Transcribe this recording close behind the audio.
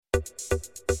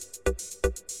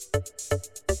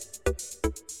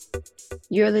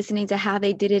You're listening to How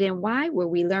They Did It and Why, where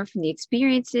we learn from the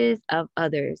experiences of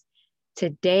others.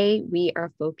 Today, we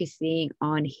are focusing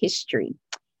on history.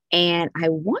 And I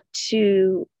want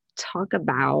to talk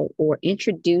about or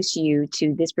introduce you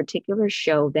to this particular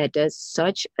show that does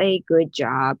such a good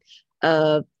job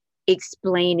of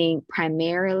explaining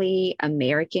primarily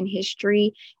American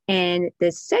history. And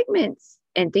the segments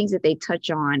and things that they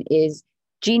touch on is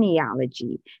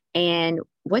genealogy. And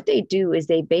what they do is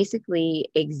they basically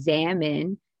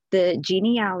examine the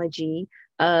genealogy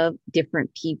of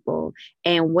different people.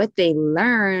 And what they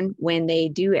learn when they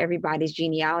do everybody's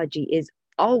genealogy is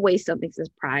always something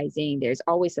surprising. There's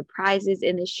always surprises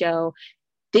in the show.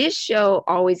 This show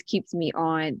always keeps me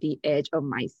on the edge of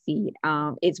my seat.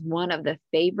 It's one of the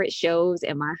favorite shows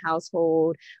in my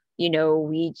household. You know,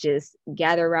 we just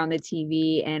gather around the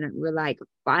TV and we're like,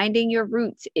 Finding Your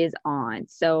Roots is on.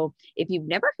 So if you've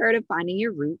never heard of Finding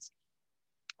Your Roots,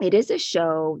 it is a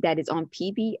show that is on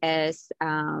PBS.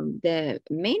 The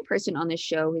main person on the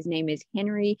show, his name is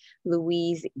Henry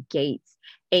Louis Gates,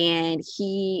 and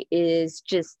he is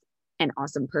just an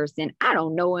awesome person. I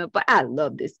don't know him, but I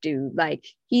love this dude. Like,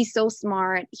 he's so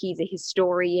smart. He's a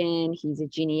historian. He's a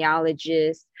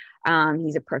genealogist.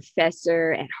 He's a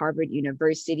professor at Harvard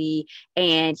University,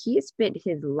 and he has spent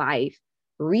his life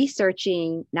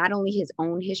researching not only his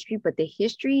own history, but the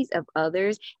histories of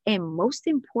others, and most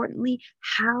importantly,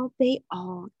 how they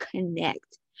all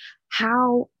connect,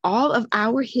 how all of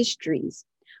our histories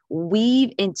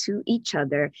weave into each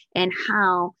other, and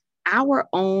how our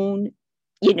own,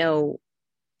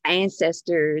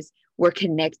 ancestors were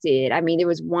connected. I mean, there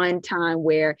was one time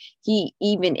where he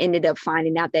even ended up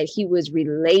finding out that he was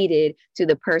related to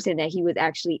the person that he was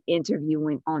actually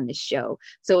interviewing on the show.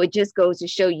 So it just goes to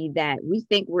show you that we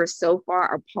think we're so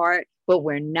far apart, but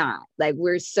we're not. Like,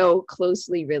 we're so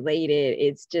closely related.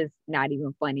 It's just not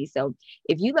even funny. So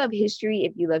if you love history,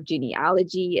 if you love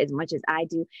genealogy as much as I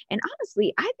do, and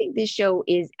honestly, I think this show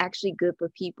is actually good for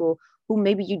people who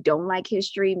maybe you don't like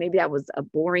history, maybe that was a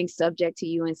boring subject to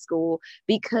you in school,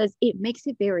 because it makes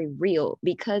it very real,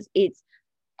 because it's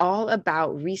all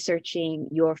about researching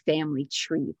your family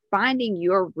tree, finding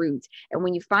your roots. And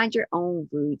when you find your own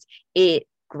roots, it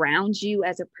grounds you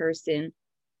as a person.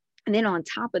 And then on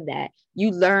top of that,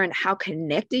 you learn how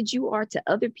connected you are to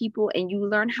other people, and you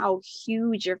learn how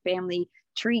huge your family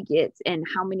tree gets and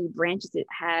how many branches it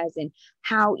has, and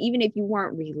how even if you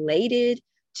weren't related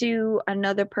to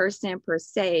another person per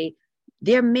se,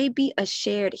 there may be a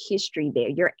shared history there.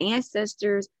 Your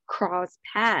ancestors cross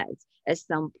paths at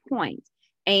some point.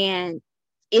 And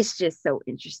it's just so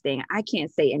interesting. I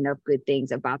can't say enough good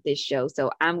things about this show. So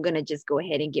I'm going to just go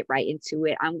ahead and get right into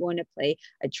it. I'm going to play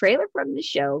a trailer from the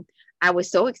show. I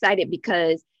was so excited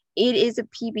because it is a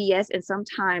PBS, and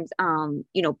sometimes,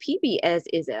 PBS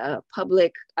is a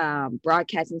public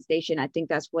broadcasting station. I think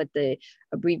that's what the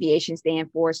abbreviation stands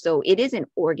for. So it is an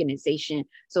organization.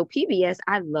 So PBS,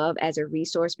 I love as a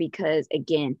resource because,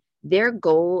 again, their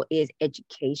goal is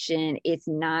education. It's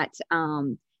not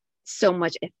so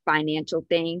much a financial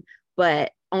thing,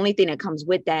 but only thing that comes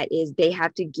with that is they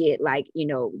have to get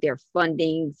their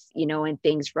fundings, and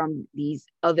things from these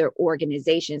other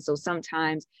organizations. So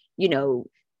sometimes,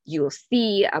 you'll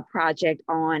see a project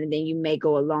on, and then you may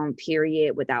go a long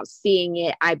period without seeing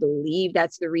it. I believe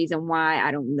that's the reason why.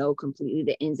 I don't know completely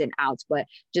the ins and outs, but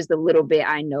just a little bit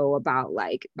I know about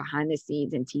like behind the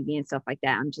scenes and TV and stuff like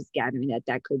that. I'm just gathering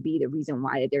that could be the reason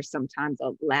why there's sometimes a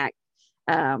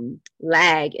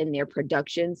lag in their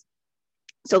productions.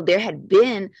 So there had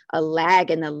been a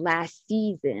lag in the last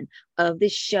season of the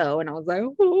show. And I was like,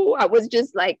 oh, I was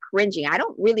just like cringing. I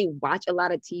don't really watch a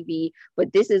lot of TV,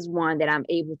 but this is one that I'm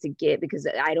able to get because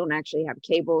I don't actually have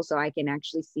cable. So I can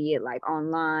actually see it like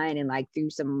online and like through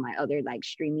some of my other like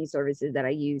streaming services that I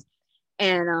use.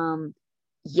 And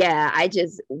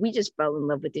we just fell in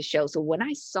love with the show. So when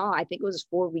I saw, I think it was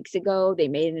 4 weeks ago, they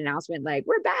made an announcement like,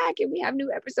 we're back and we have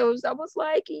new episodes. I was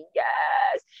like,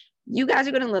 yes. You guys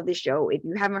are going to love this show. If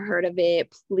you haven't heard of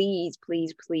it, please,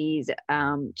 please, please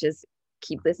just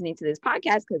keep listening to this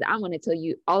podcast because I'm going to tell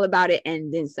you all about it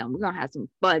and then some. We're going to have some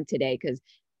fun today because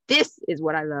this is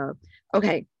what I love.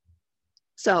 Okay,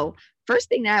 so first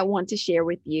thing that I want to share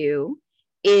with you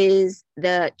is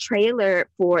the trailer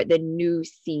for the new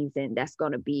season that's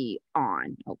going to be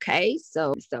on. Okay,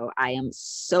 so I am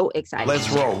so excited. Let's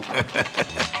roll.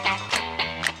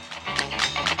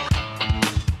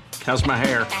 How's my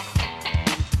hair?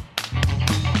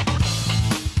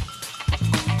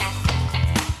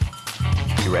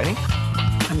 You ready?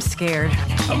 I'm scared.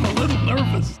 I'm a little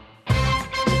nervous.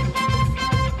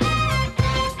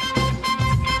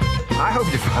 I hope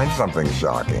you find something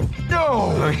shocking.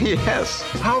 No! Yes.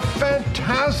 How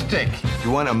fantastic! You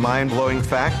want a mind-blowing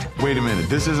fact? Wait a minute,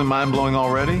 this isn't mind-blowing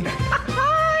already?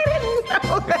 I didn't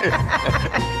know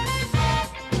that.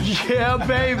 Yeah,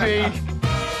 baby!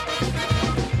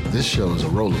 This show is a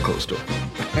roller coaster.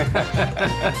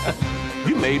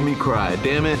 You made me cry,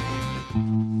 damn it.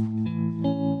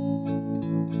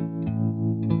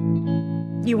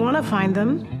 You want to find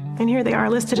them, and here they are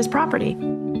listed as property.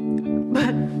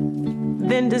 But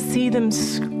then to see them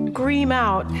scream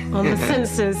out on the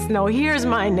census, no, here's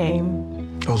my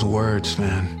name. Those words,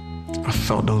 man. I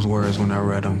felt those words when I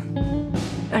read them.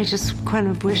 I just kind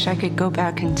of wish I could go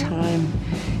back in time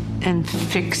and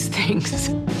fix things.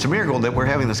 It's a miracle that we're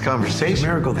having this conversation. It's a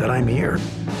miracle that I'm here.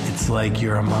 It's like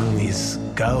you're among these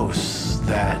ghosts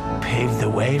that paved the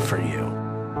way for you.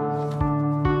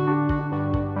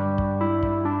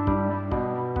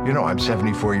 You know, I'm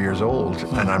 74 years old,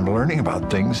 and I'm learning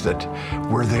about things that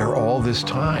were there all this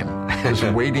time, just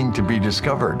waiting to be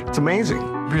discovered. It's amazing.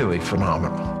 Really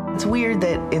phenomenal. It's weird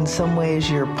that in some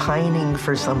ways you're pining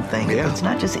for something. Yeah. It's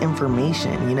not just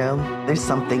information, you know? There's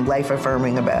something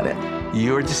life-affirming about it.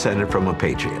 You're descended from a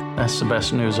patriot. That's the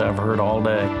best news I've heard all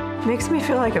day. Makes me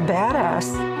feel like a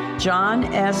badass. John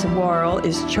S. Worrell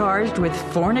is charged with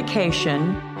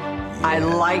fornication. I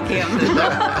like him.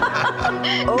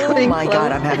 Oh my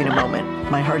God, I'm having a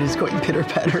moment. My heart is going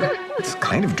pitter-patter. It's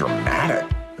kind of dramatic.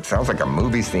 It sounds like a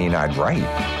movie scene I'd write.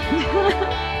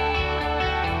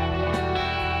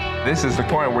 This is the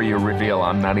point where you reveal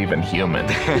I'm not even human.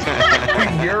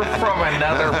 You're from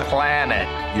another planet.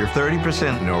 You're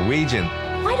 30% Norwegian.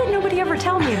 Why did nobody ever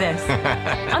tell me this?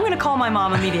 I'm going to call my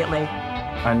mom immediately.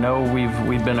 I know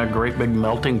we've been a great big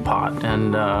melting pot,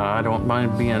 and I don't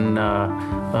mind being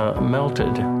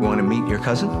melted. Want to meet your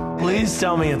cousin? Please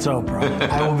tell me it's Oprah.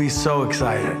 I will be so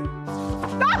excited.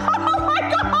 Oh my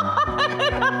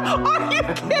God! Are you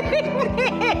kidding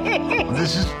me?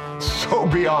 This is so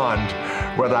beyond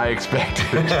what I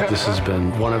expected. This has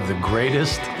been one of the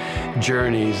greatest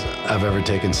journeys I've ever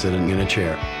taken sitting in a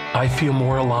chair. I feel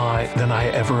more alive than I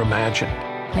ever imagined.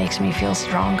 Makes me feel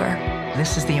stronger.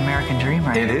 This is the American dream,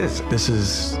 right? It is. This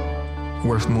is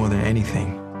worth more than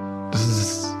anything. This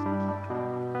is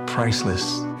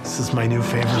priceless. This is my new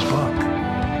favorite book.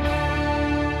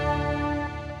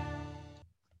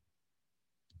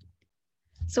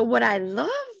 So what I love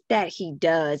that he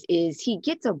does is he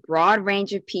gets a broad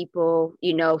range of people.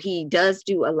 You know, he does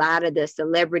do a lot of the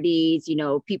celebrities, you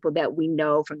know, people that we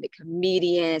know, from the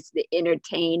comedians, the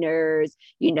entertainers,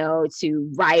 you know,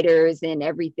 to writers and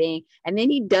everything. And then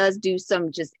he does do some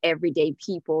just everyday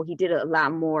people. He did a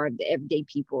lot more of the everyday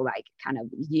people, like kind of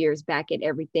years back and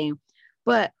everything.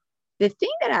 But the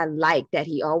thing that I like that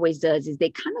he always does is they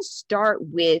kind of start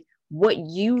with what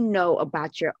you know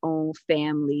about your own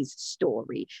family's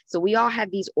story. So we all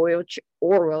have these oral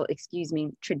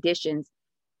traditions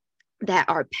that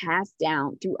are passed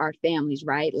down through our families,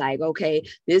 right? Like, okay,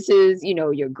 this is, you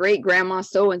know, your great grandma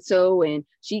so-and-so, and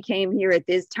she came here at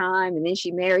this time, and then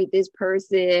she married this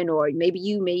person. Or maybe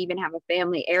you may even have a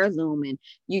family heirloom and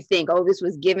you think, oh, this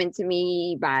was given to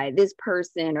me by this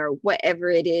person, or whatever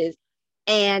it is.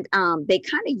 And they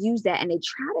kind of use that and they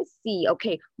try to see,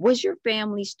 okay, was your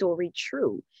family story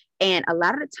true? And a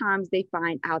lot of the times they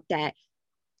find out that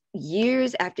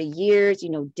years after years, you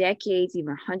know, decades,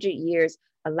 even 100 years,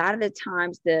 a lot of the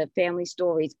times the family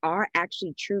stories are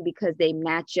actually true because they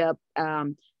match up,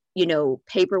 you know,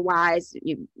 paper wise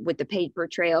with the paper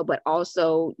trail, but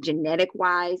also genetic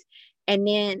wise. And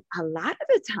then a lot of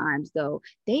the times, though,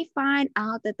 they find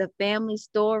out that the family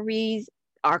stories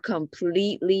are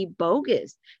completely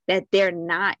bogus, that they're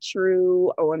not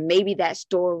true, or maybe that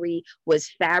story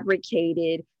was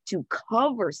fabricated to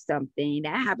cover something.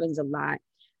 That happens a lot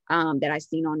that I've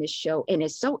seen on this show. And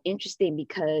it's so interesting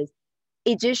because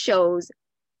it just shows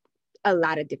a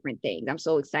lot of different things. I'm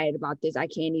so excited about this. I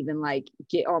can't even like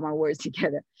get all my words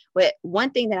together. But one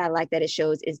thing that I like that it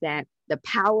shows is that the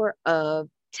power of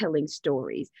telling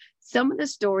stories. Some of the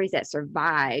stories that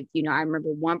survived, you know, I remember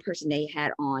one person they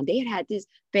had this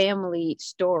family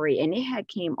story, and it had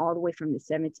came all the way from the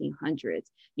 1700s,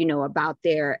 you know, about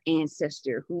their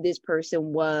ancestor, who this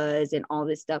person was and all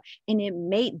this stuff. And it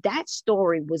made that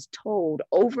story was told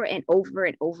over and over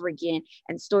and over again.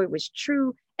 And the story was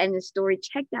true, and the story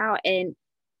checked out. And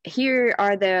here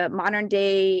are the modern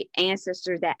day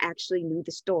ancestors that actually knew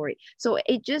the story. So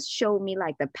it just showed me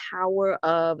like the power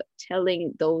of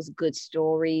telling those good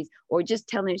stories, or just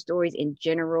telling stories in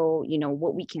general, you know,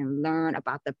 what we can learn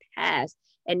about the past,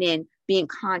 and then being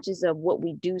conscious of what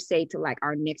we do say to like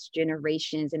our next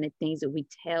generations, and the things that we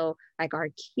tell like our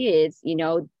kids, you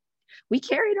know, we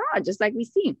carry it on just like we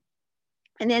see.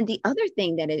 And then the other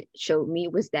thing that it showed me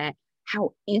was that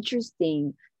how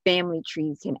interesting family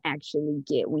trees can actually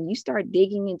get. When you start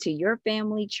digging into your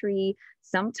family tree,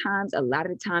 sometimes, a lot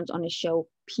of the times on the show,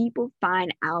 people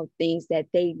find out things that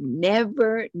they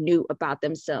never knew about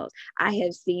themselves. I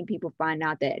have seen people find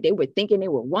out that they were thinking they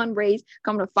were one race,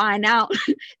 come to find out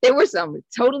they were something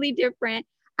totally different.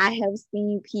 I have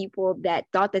seen people that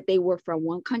thought that they were from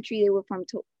one country, they were from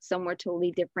somewhere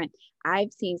totally different.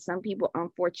 I've seen some people,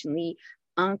 unfortunately,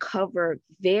 uncover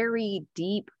very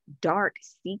deep, dark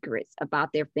secrets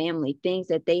about their family, things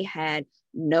that they had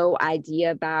no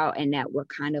idea about and that were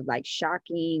kind of like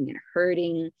shocking and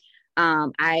hurting.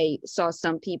 I saw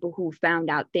some people who found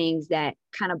out things that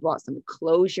kind of brought some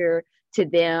closure to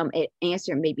them. It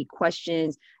answered maybe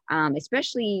questions,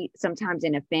 especially sometimes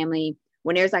in a family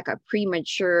when there's like a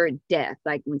premature death,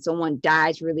 like when someone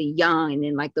dies really young and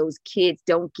then like those kids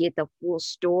don't get the full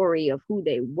story of who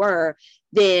they were,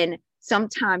 then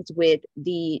sometimes with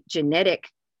the genetic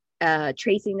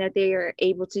tracing that they are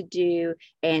able to do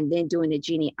and then doing the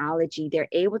genealogy, they're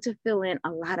able to fill in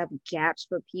a lot of gaps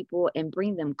for people and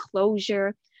bring them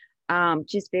closure.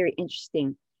 Just very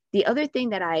interesting. The other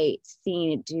thing that I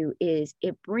seen it do is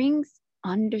it brings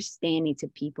understanding to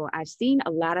people. I've seen a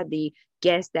lot of the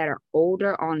guests that are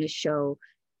older on the show.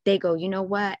 They go, you know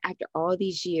what? After all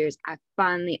these years, I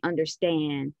finally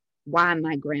understand why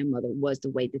my grandmother was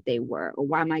the way that they were, or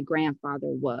why my grandfather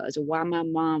was, or why my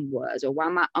mom was, or why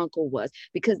my uncle was,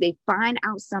 because they find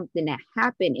out something that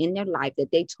happened in their life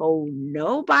that they told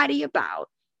nobody about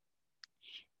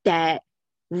that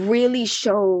really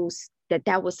shows that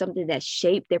that was something that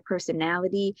shaped their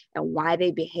personality and why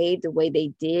they behaved the way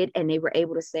they did. And they were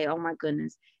able to say, oh my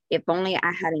goodness, if only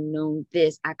I hadn't known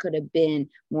this, I could have been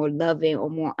more loving or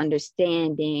more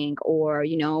understanding, or,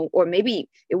 you know, or maybe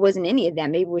it wasn't any of that.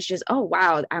 Maybe it was just, oh,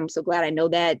 wow, I'm so glad I know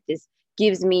that. This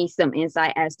gives me some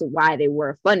insight as to why they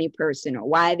were a funny person or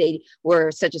why they were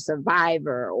such a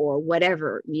survivor or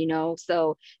whatever, you know.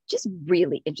 So just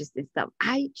really interesting stuff.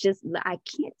 I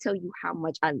can't tell you how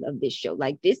much I love this show.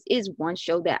 Like, this is one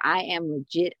show that I am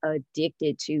legit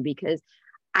addicted to because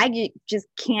I just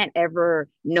can't ever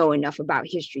know enough about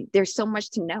history. There's so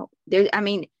much to know.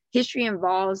 History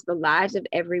involves the lives of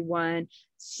everyone.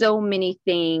 So many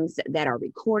things that are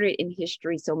recorded in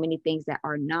history, so many things that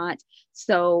are not.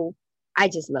 So I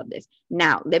just love this.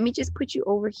 Now, let me just put you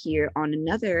over here on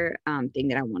another thing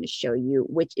that I want to show you,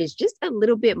 which is just a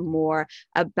little bit more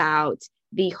about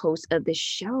the host of the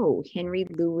show, Henry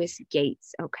Louis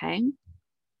Gates, okay?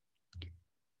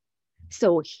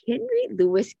 So Henry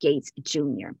Louis Gates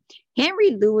Jr.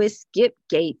 Henry Louis Skip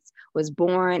Gates was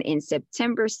born in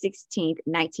September 16th,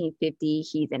 1950.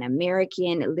 He's an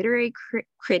American literary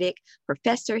critic,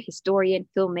 professor, historian,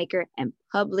 filmmaker, and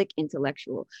public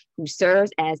intellectual who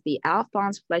serves as the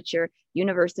Alphonse Fletcher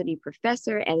University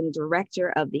professor and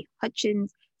director of the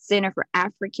Hutchins Center for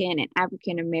African and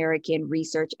African American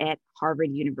Research at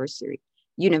Harvard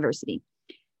University.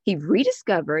 He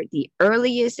rediscovered the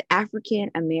earliest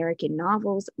African American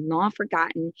novels, long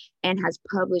forgotten, and has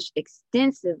published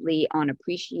extensively on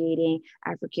appreciating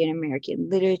African American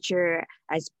literature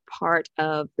as part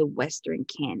of the Western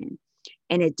canon.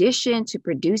 In addition to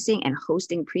producing and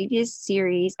hosting previous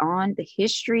series on the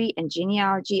history and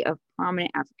genealogy of prominent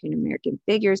African American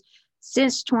figures,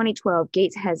 since 2012,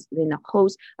 Gates has been the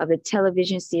host of the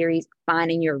television series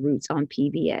Finding Your Roots on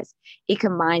PBS. It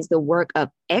combines the work of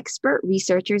expert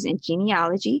researchers in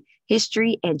genealogy,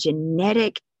 history, and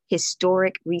genetic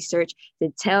historic research to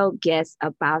tell guests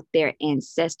about their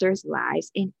ancestors'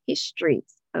 lives and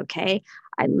histories. Okay,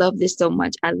 I love this so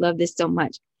much.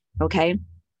 Okay,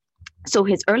 so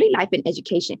his early life and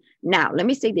education. Now, let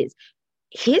me say this.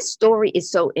 His story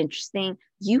is so interesting.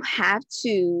 You have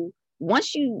to,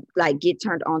 once you get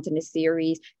turned on to the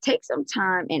series, take some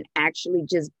time and actually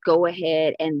just go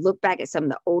ahead and look back at some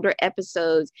of the older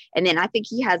episodes. And then I think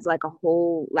he has a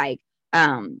whole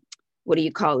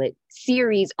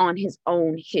series on his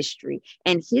own history.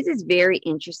 And his is very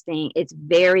interesting. It's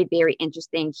very, very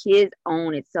interesting. His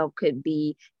own itself could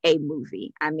be a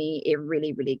movie. I mean, it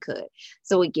really, really could.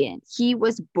 So again, he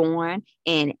was born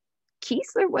in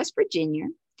Keesler, West Virginia.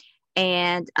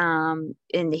 And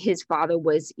his father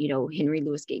was, Henry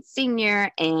Louis Gates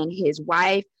Sr. and his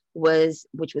wife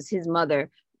which was his mother,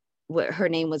 her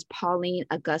name was Pauline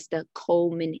Augusta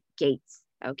Coleman Gates.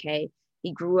 Okay.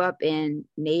 He grew up in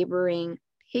neighboring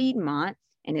Piedmont,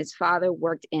 and his father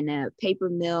worked in a paper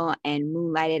mill and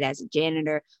moonlighted as a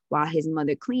janitor while his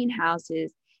mother cleaned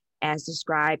houses, as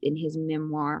described in his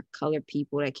memoir, Colored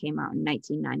People, that came out in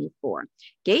 1994.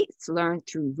 Gates learned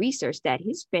through research that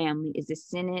his family is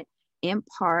descended in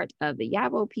part of the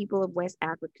Yabo people of West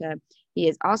Africa. He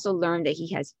has also learned that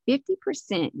he has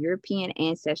 50% European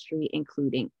ancestry,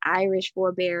 including Irish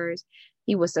forebears.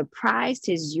 He was surprised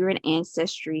his urine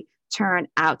ancestry turned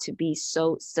out to be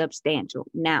so substantial.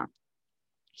 Now,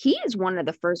 he is one of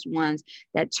the first ones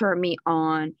that turned me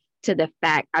on to the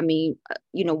fact, I mean,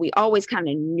 we always kind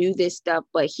of knew this stuff,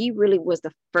 but he really was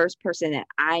the first person that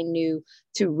I knew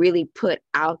to really put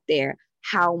out there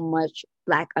how much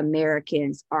Black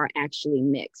Americans are actually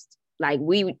mixed. Like,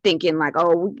 we were thinking like,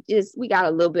 oh, we got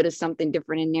a little bit of something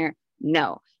different in there.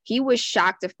 No, he was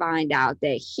shocked to find out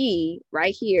that he,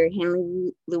 right here,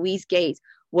 Henry Louis Gates,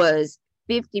 was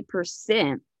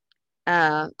 50%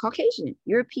 Caucasian,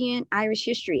 European, Irish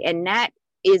history. And that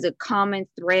is a common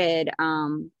thread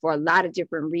for a lot of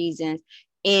different reasons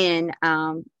in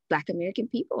Black American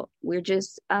people. We're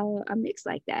just a mix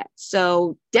like that.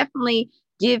 So definitely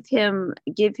give him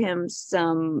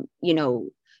some,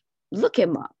 look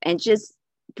him up and just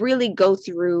really go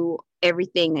through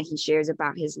everything that he shares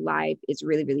about his life. It's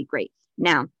really, really great.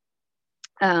 Now,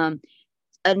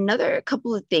 another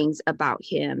couple of things about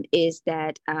him is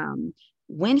that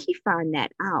when he found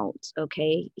that out,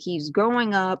 okay, he's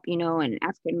growing up, in an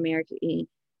African American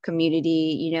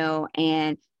community,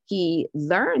 and he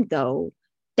learned, though,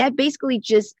 that basically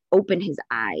just opened his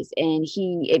eyes, and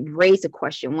it raised a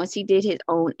question. Once he did his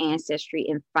own ancestry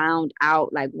and found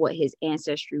out like what his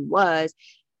ancestry was,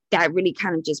 that really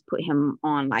kind of just put him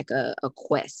on like a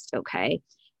quest. Okay.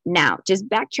 Now, just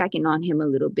backtracking on him a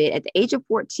little bit, at the age of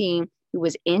 14, he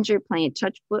was injured playing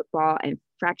touch football and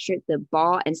fractured the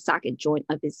ball and socket joint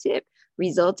of his hip,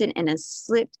 resulting in a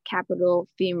slipped capital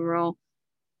femoral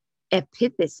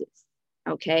epiphysis.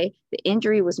 Okay. The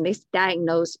injury was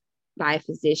misdiagnosed by a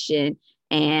physician.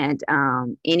 And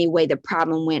anyway, the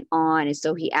problem went on. And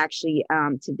so he actually,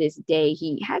 to this day,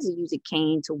 he has to use a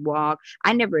cane to walk.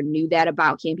 I never knew that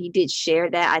about him. He did share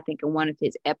that, I think, in one of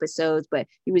his episodes, but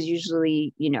he was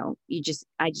usually,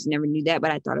 I just never knew that,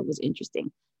 but I thought it was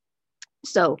interesting.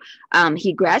 So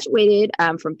he graduated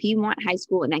from Piedmont High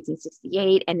School in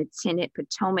 1968 and attended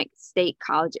Potomac State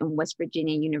College and West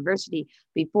Virginia University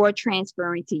before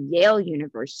transferring to Yale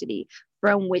University,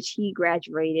 from which he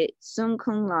graduated summa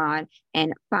cum laude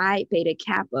and Phi Beta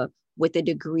Kappa with a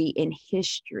degree in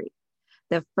history.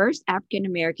 The first African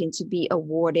American to be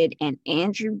awarded an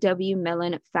Andrew W.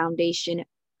 Mellon Foundation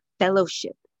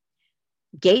Fellowship.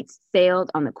 Gates sailed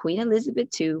on the Queen Elizabeth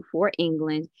II for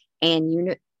England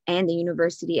and the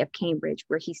University of Cambridge,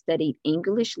 where he studied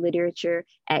English literature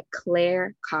at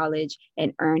Clare College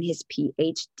and earned his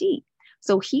PhD.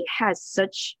 So he has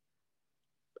such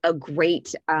a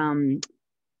great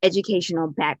educational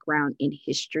background in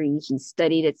history. He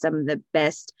studied at some of the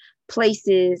best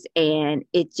places, and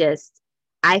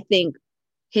I think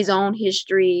his own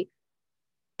history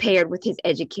paired with his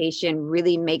education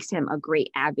really makes him a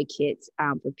great advocate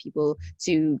for people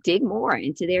to dig more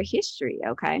into their history.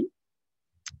 Okay.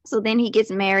 So then he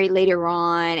gets married later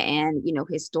on, and,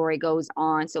 his story goes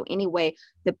on. So anyway,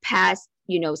 the past,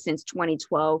 since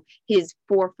 2012, his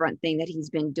forefront thing that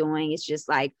he's been doing is just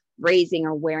like raising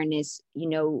awareness,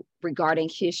 regarding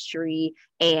history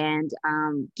and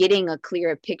getting a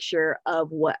clearer picture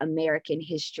of what American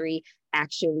history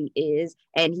actually is.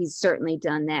 And he's certainly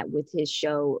done that with his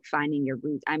show, Finding Your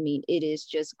Roots. I mean, it is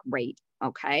just great.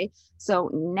 Okay. So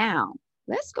now,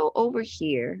 let's go over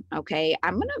here. Okay.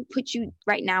 I'm going to put you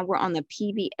right now. We're on the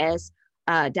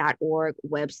PBS.org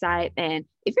website. And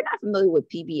if you're not familiar with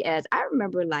PBS, I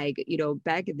remember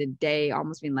back in the day,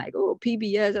 almost being like, oh,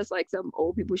 PBS, that's like some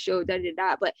old people show,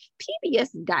 But PBS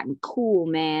has gotten cool,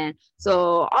 man.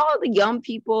 So all the young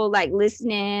people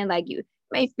listening, you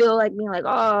may feel like being like,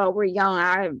 oh, we're young.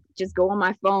 I just go on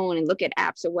my phone and look at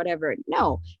apps or whatever.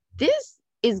 No, this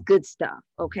is good stuff.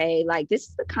 Okay. This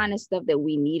is the kind of stuff that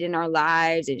we need in our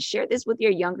lives, and share this with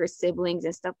your younger siblings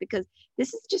and stuff, because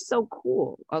this is just so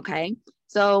cool. Okay.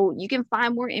 So you can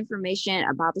find more information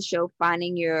about the show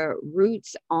Finding Your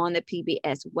Roots on the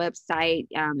PBS website.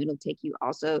 It'll take you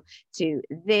also to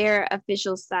their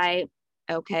official site.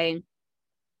 Okay.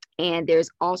 And there's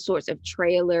all sorts of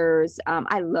trailers.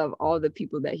 I love all the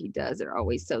people that he does. They're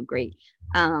always so great.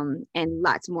 And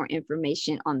lots more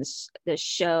information on the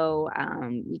show.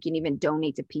 You can even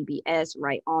donate to PBS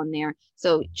right on there.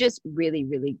 So just really,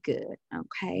 really good.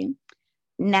 Okay.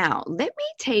 Now, let me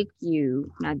take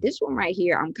you. Now, this one right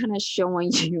here, I'm kind of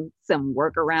showing you some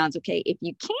workarounds. Okay. If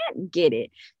you can't get it,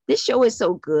 this show is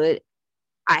so good.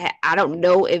 I don't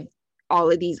know if all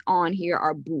of these on here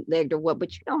are bootlegged or what,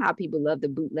 but you know how people love the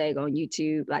bootleg on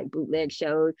YouTube, like bootleg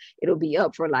shows. It'll be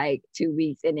up for like 2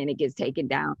 weeks and then it gets taken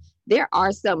down. There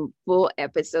are some full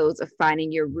episodes of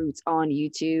Finding Your Roots on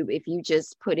YouTube. If you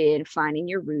just put in Finding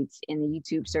Your Roots in the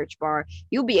YouTube search bar,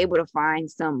 you'll be able to find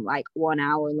some like 1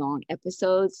 hour long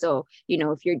episodes. So, you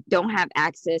know, if you don't have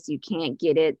access, you can't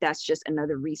get it, that's just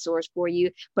another resource for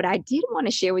you. But I did want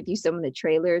to share with you some of the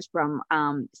trailers from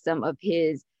some of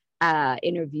his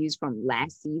interviews from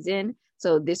last season.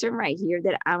 So this one right here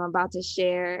that I'm about to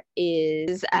share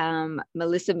is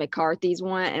Melissa McCarthy's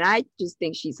one. And I just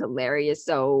think she's hilarious.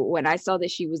 So when I saw that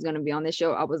she was going to be on the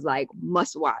show, I was like,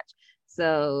 must watch.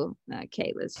 So,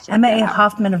 okay, let's check Emma A.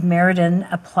 Hoffman of Meriden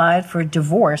applied for a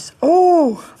divorce.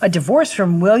 Oh, a divorce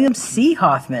from William C.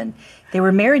 Hoffman. They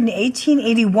were married in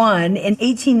 1881. In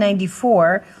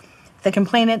 1894, the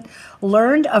complainant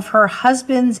learned of her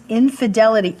husband's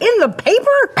infidelity in the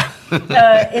paper.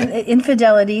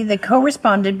 Infidelity, the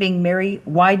co-respondent being Mary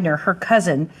Widener, her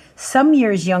cousin, some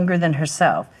years younger than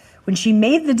herself. When she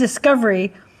made the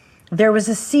discovery, there was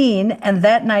a scene, and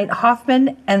that night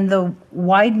Hoffman and the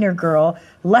Widener girl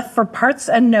left for parts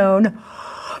unknown,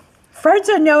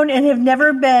 and have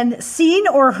never been seen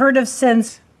or heard of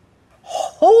since.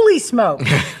 Holy smoke.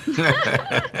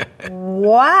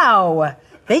 Wow.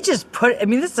 They just put, I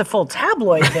mean, this is a full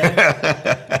tabloid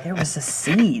there. There was a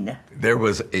scene. There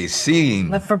was a scene.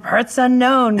 Left for parts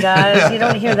unknown, guys. You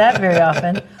don't hear that very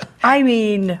often. I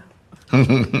mean,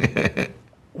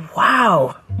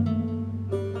 wow.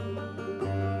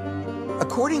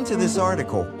 According to this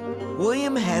article,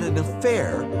 William had an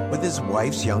affair with his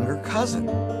wife's younger cousin,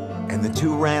 and the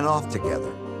two ran off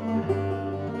together.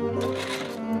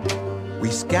 We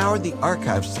scoured the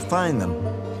archives to find them,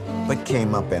 but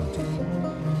came up empty.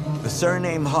 The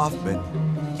surname Hoffman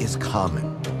is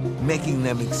common, making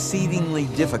them exceedingly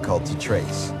difficult to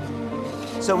trace.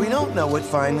 So we don't know what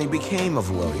finally became of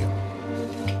William.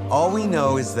 All we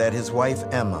know is that his wife,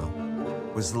 Emma,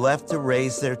 was left to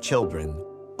raise their children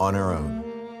on her own.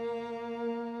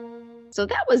 So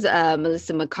that was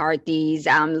Melissa McCarthy's.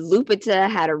 Lupita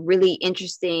had a really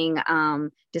interesting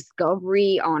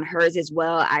discovery on hers as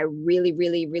well. I really,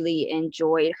 really, really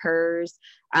enjoyed hers.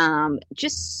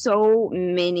 Just so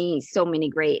many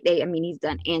great. He's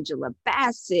done Angela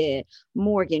Bassett,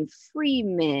 Morgan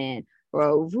Freeman,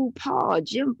 RuPaul,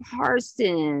 Jim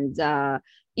Parsons,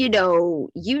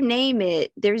 you name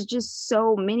it. There's just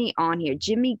so many on here.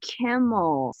 Jimmy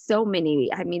Kimmel, so many.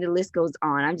 I mean, the list goes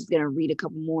on. I'm just going to read a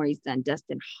couple more. He's done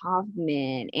Dustin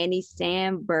Hoffman, Andy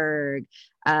Samberg,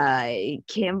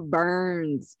 Kim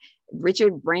Burns,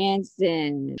 Richard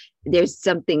Branson. There's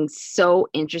something so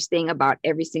interesting about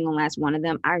every single last one of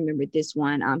them. I remember this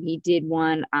one. He did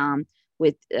one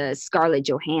with Scarlett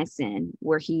Johansson,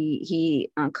 where he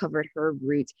uncovered her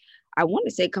roots. I want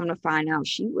to say, come to find out,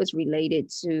 she was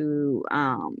related to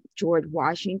George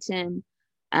Washington.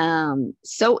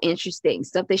 So interesting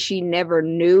stuff that she never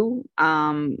knew.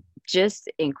 Just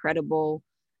incredible.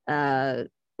 Wow.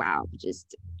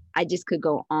 I just could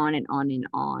go on and on and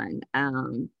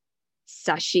on.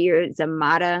 Sashir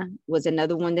Zamata was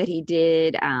another one that he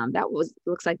did.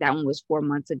 Looks like that one was 4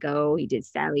 months ago. He did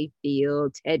Sally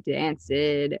Field, Ted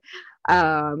Danson.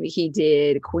 He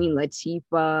did Queen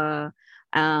Latifah.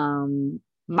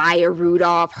 Maya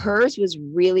Rudolph. Hers was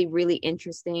really, really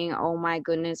interesting. Oh my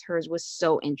goodness, hers was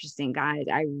so interesting, guys.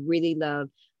 I really love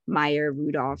Maya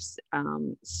Rudolph's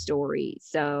story.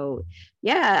 So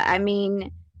yeah, I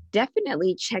mean,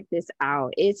 definitely check this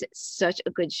out. It's such a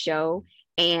good show.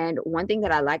 And one thing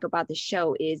that I like about the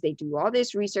show is they do all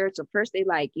this research. So first they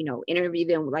interview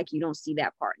them like you don't see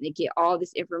that part. And they get all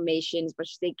this information as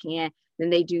much as they can. Then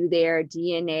they do their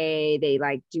DNA. They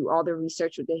do all the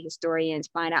research with the historians,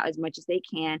 find out as much as they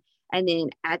can. And then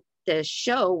at the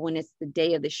show, when it's the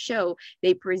day of the show,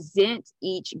 they present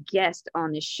each guest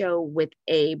on the show with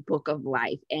a book of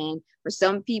life. And for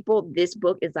some people, this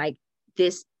book is like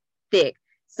this thick.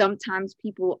 Sometimes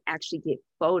people actually get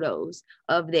photos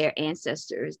of their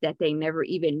ancestors that they never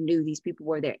even knew these people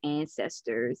were their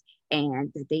ancestors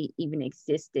and that they even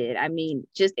existed. I mean,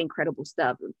 just incredible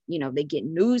stuff. They get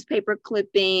newspaper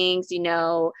clippings,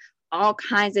 all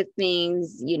kinds of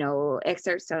things,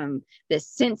 excerpts from the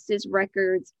census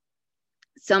records.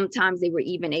 Sometimes they were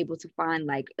even able to find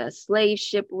slave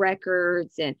ship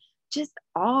records and just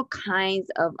all kinds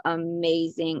of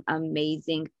amazing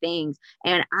things.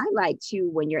 And I like too,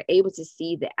 when you're able to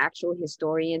see the actual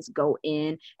historians go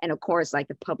in, and of course,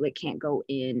 the public can't go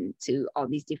into all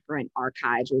these different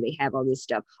archives where they have all this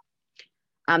stuff.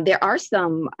 There are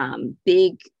some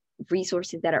big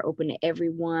resources that are open to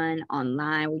everyone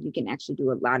online, where you can actually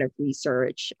do a lot of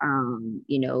research.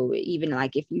 You know, even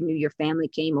like if you knew your family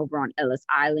came over on Ellis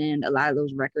Island, a lot of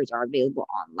those records are available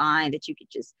online that you could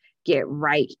just get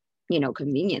right, you know,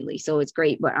 conveniently. So it's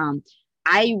great. But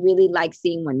I really like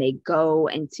seeing when they go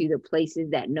into the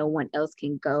places that no one else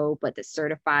can go, but the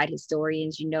certified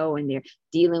historians, you know, and they're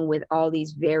dealing with all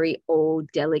these very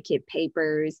old, delicate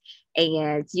papers.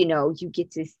 And, you know, you get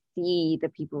to see the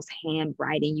people's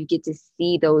handwriting. You get to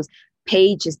see those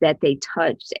pages that they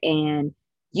touched. And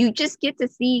you just get to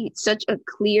see such a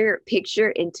clear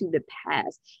picture into the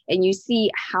past. And you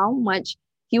see how much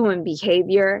human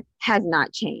behavior has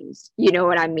not changed. You know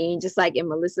what I mean? Just like in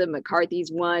Melissa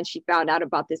McCarthy's one, she found out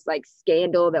about this like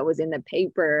scandal that was in the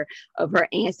paper of her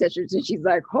ancestors. And she's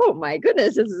like, oh my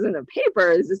goodness, this is in the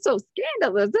paper. This is so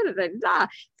scandalous. Da, da, da, da.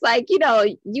 It's like, you know,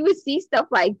 you would see stuff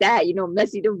like that, you know,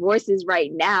 messy divorces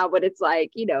right now, but it's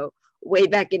like, you know, way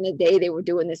back in the day, they were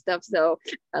doing this stuff. So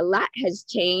a lot has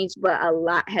changed, but a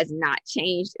lot has not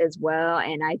changed as well.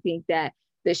 And I think that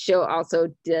the show also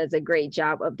does a great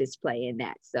job of displaying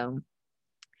that. So,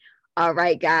 all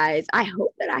right, guys, I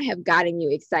hope that I have gotten you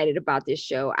excited about this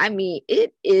show. I mean,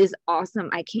 it is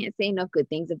awesome. I can't say enough good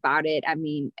things about it. I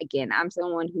mean, again, I'm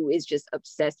someone who is just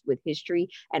obsessed with history,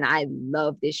 and I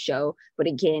love this show. But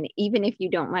again, even if you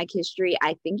don't like history,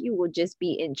 I think you will just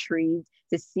be intrigued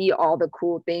to see all the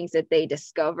cool things that they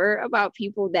discover about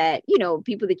people that, you know,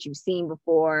 people that you've seen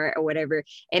before or whatever.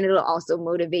 And it'll also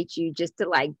motivate you just to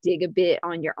like dig a bit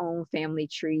on your own family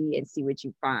tree and see what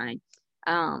you find.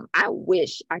 I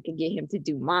wish I could get him to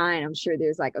do mine. I'm sure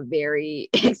there's like a very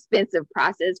expensive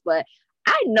process, but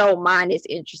I know mine is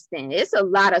interesting. It's a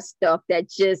lot of stuff that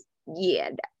just,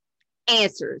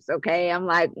 answers. Okay. I'm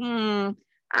like,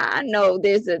 I know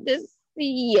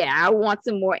I want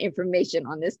some more information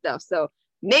on this stuff. So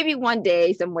maybe one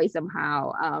day, some way,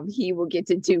 somehow, he will get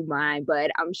to do mine, but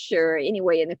I'm sure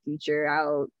anyway, in the future,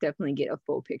 I'll definitely get a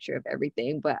full picture of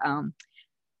everything. But,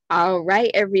 all right,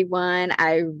 everyone.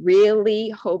 I really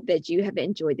hope that you have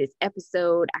enjoyed this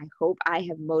episode. I hope I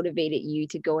have motivated you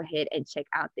to go ahead and check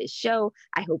out this show.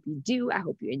 I hope you do. I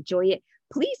hope you enjoy it.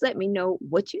 Please let me know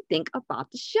what you think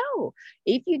about the show.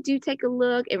 If you do take a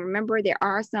look, and remember, there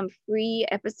are some free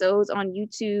episodes on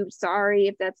YouTube. Sorry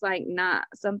if that's like not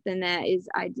something that is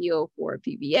ideal for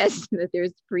PBS, that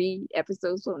there's free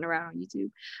episodes floating around on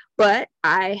YouTube. But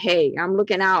I'm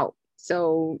looking out.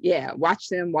 So yeah, watch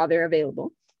them while they're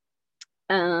available.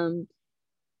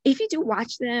 If you do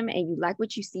watch them and you like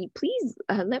what you see, please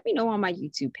let me know on my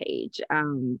YouTube page.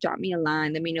 Drop me a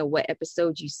line. Let me know what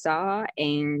episode you saw,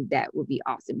 and that would be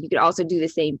awesome. You could also do the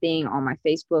same thing on my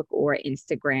Facebook or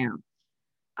Instagram.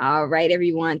 All right,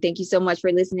 everyone. Thank you so much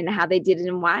for listening to How They Did It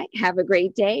and Why. Have a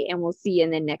great day, and we'll see you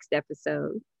in the next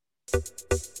episode.